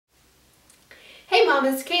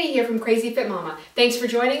Mamas, Katie here from Crazy Fit Mama. Thanks for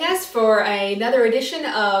joining us for another edition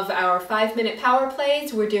of our 5-minute power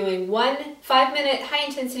plays. We're doing one 5-minute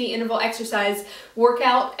high-intensity interval exercise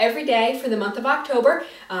workout every day for the month of October.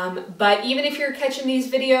 But even if you're catching these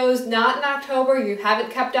videos not in October, you haven't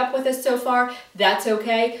kept up with us so far, that's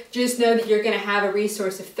okay. Just know that you're going to have a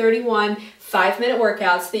resource of 31 5-minute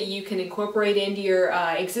workouts that you can incorporate into your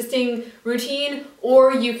existing routine,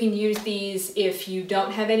 or you can use these if you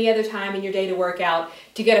don't have any other time in your day to work out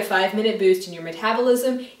to get a 5-minute boost in your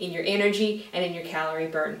metabolism, in your energy, and in your calorie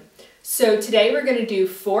burn. So today we're going to do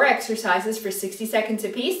 4 exercises for 60 seconds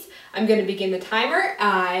apiece. I'm going to begin the timer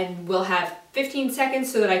and we'll have 15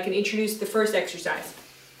 seconds so that I can introduce the first exercise.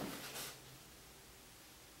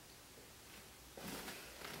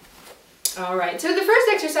 Alright, so the first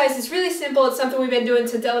exercise is really simple. It's something we've been doing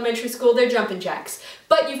since elementary school. They're jumping jacks,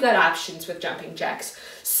 but you've got options with jumping jacks.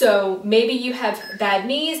 So maybe you have bad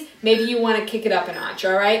knees, maybe you want to kick it up a notch,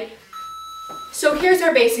 alright? So here's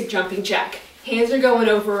our basic jumping jack. Hands are going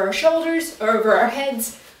over our shoulders, or over our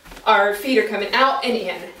heads. Our feet are coming out and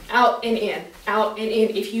in, out and in, out and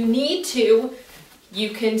in. If you need to,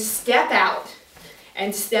 you can step out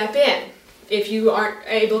and step in if you aren't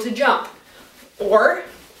able to jump. Or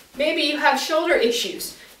maybe you have shoulder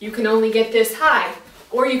issues. You can only get this high,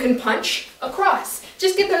 or you can punch across.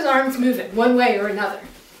 Just get those arms moving one way or another.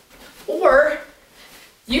 Or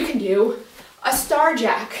you can do a star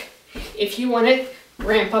jack if you want to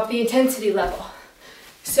ramp up the intensity level.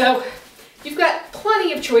 So you've got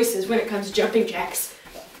plenty of choices when it comes to jumping jacks.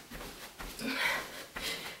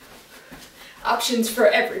 Options for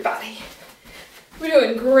everybody. We're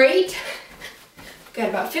doing great. Got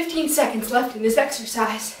about 15 seconds left in this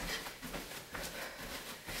exercise.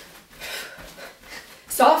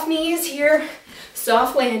 Soft knees here,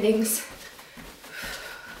 soft landings.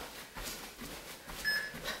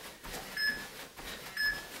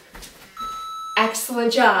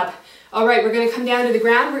 Excellent job. All right, we're going to come down to the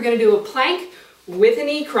ground. We're going to do a plank with a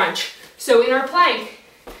knee crunch. So in our plank,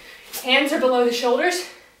 hands are below the shoulders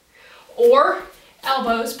or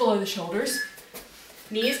elbows below the shoulders.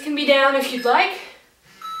 Knees can be down if you'd like.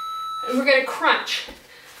 And we're going to crunch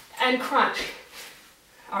and crunch.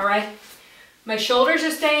 All right. My shoulders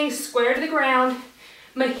are staying square to the ground.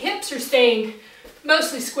 My hips are staying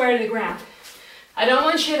mostly square to the ground. I don't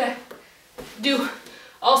want you to do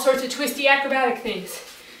all sorts of twisty acrobatic things.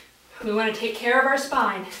 We want to take care of our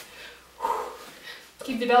spine.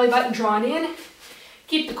 Keep the belly button drawn in.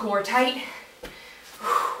 Keep the core tight.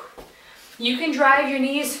 You can drive your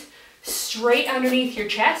knees straight underneath your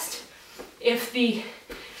chest if the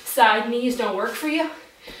side knees don't work for you.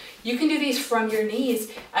 You can do these from your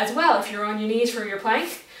knees as well. If you're on your knees for your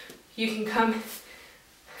plank, you can come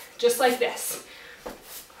just like this.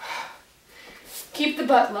 Keep the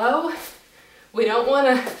butt low. We don't want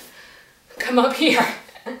to come up here.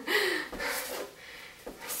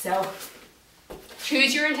 So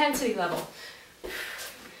choose your intensity level.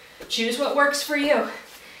 Choose what works for you.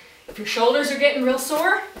 If your shoulders are getting real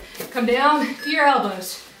sore, come down to your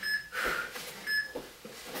elbows.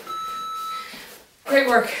 Great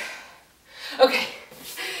work. Okay,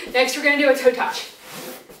 next we're going to do a toe touch.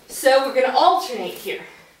 So we're going to alternate here.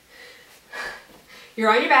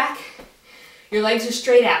 You're on your back, your legs are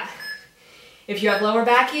straight out. If you have lower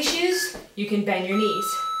back issues, you can bend your knees.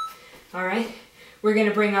 All right, we're going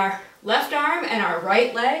to bring our left arm and our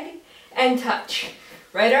right leg and touch.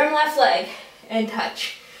 Right arm, left leg and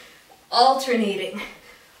touch. Alternating,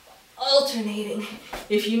 alternating.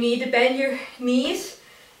 If you need to bend your knees,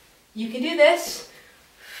 you can do this.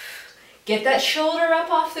 Get that shoulder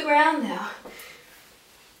up off the ground now.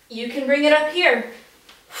 You can bring it up here.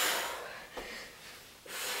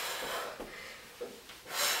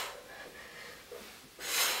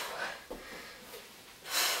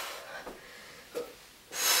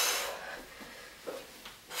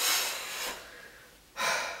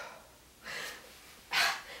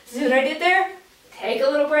 See what I did there? Take a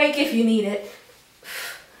little break if you need it.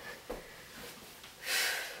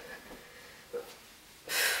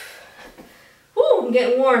 Woo, I'm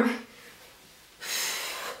getting warm.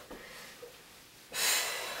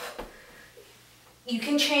 You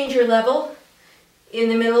can change your level in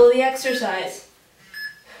the middle of the exercise.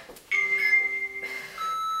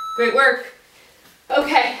 Great work.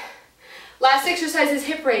 Okay, last exercise is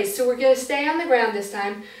hip raise. So we're going to stay on the ground this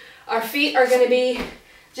time. Our feet are going to be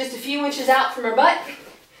just a few inches out from our butt.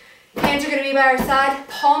 Hands are going to be by our side.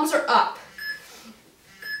 Palms are up.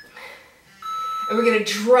 And we're going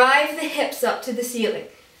to drive the hips up to the ceiling.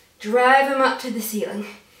 Drive them up to the ceiling.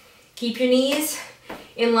 Keep your knees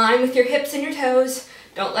in line with your hips and your toes.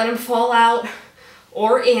 Don't let them fall out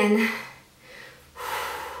or in.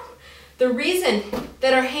 The reason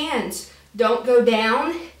that our hands don't go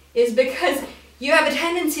down is because you have a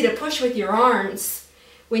tendency to push with your arms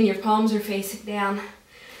when your palms are facing down.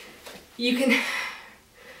 You can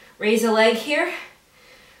raise a leg here.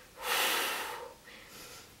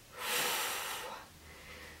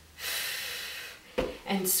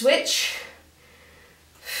 And switch.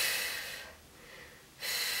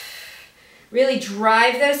 Really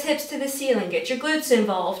drive those hips to the ceiling. Get your glutes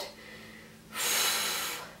involved.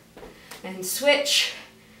 And switch.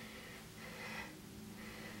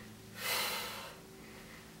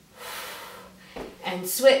 And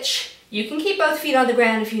switch. You can keep both feet on the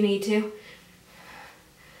ground if you need to.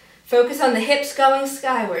 Focus on the hips going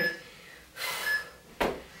skyward.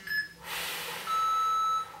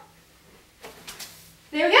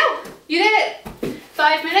 There we go. You did it.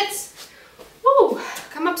 5 minutes. Woo,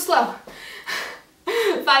 come up slow.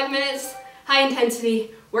 5 minutes, high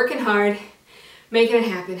intensity, working hard, making it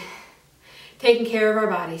happen, taking care of our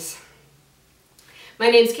bodies. My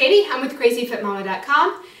name's Katie. I'm with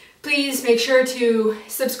crazyfitmama.com. Please make sure to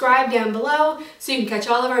subscribe down below so you can catch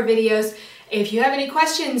all of our videos. If you have any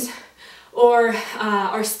questions or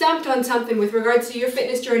are stumped on something with regards to your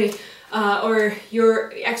fitness journey or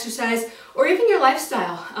your exercise or even your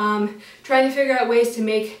lifestyle, trying to figure out ways to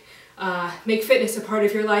make fitness a part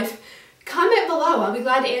of your life, comment below. I'll be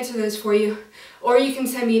glad to answer those for you. Or you can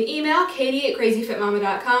send me an email,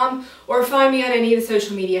 katie@crazyfitmama.com, or find me on any of the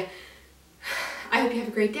social media. I hope you have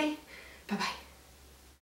a great day. Bye-bye.